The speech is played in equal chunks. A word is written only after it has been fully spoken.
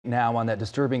now on that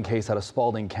disturbing case out of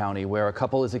Spalding County where a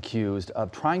couple is accused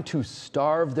of trying to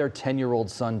starve their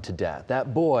 10-year-old son to death.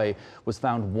 That boy was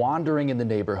found wandering in the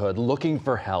neighborhood looking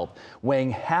for help, weighing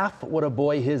half what a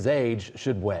boy his age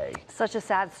should weigh. Such a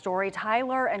sad story.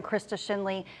 Tyler and Krista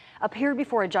Shinley appeared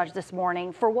before a judge this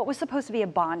morning for what was supposed to be a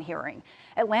bond hearing.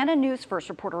 Atlanta News First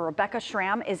reporter Rebecca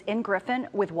Schramm is in Griffin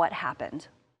with what happened.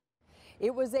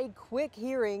 It was a quick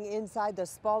hearing inside the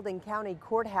Spalding County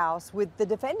courthouse. With the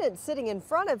defendant sitting in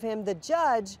front of him, the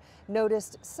judge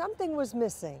noticed something was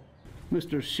missing.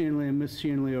 Mr. Shinley and Miss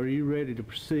Shinley, are you ready to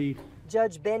proceed?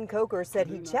 Judge Ben Coker said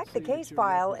he checked the case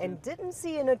file and didn't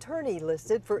see an attorney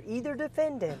listed for either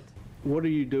defendant. What are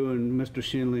you doing, Mr.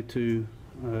 Shinley,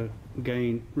 to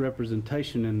gain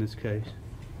representation in this case?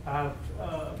 I've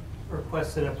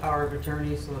requested a power of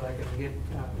attorney so that I can get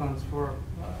funds for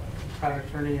a private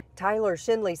attorney. Tyler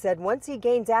Shinley said once he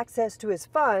gains access to his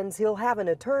funds, he'll have an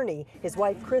attorney. His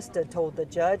wife Krista told the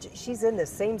judge she's in the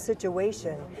same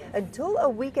situation. Until a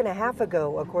week and a half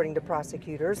ago, according to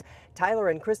prosecutors, Tyler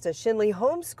and Krista Shinley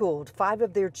homeschooled 5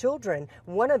 of their children.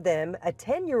 One of them, a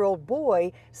 10-year-old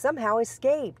boy, somehow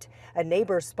escaped. A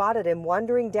neighbor spotted him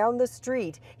wandering down the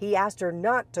street. He asked her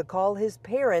not to call his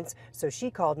parents, so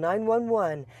she called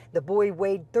 911. The boy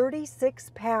weighed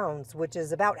 36 pounds, which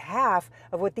is about half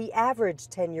of what the average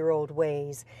 10-year-old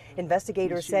weighs.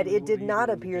 Investigators said it did not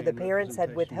appear the parents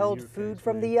had withheld food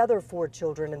from the other 4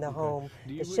 children in the home.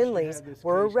 The Shinleys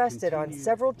were arrested on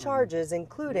several charges,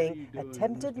 including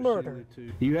attempted murder.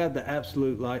 You have the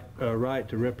absolute right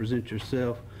to represent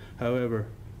yourself. However,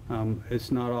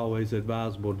 it's not always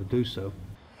advisable to do so.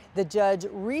 The judge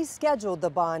rescheduled the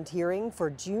bond hearing for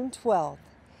June 12th.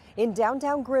 In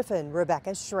downtown Griffin,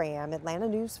 Rebecca Schramm, Atlanta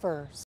News First.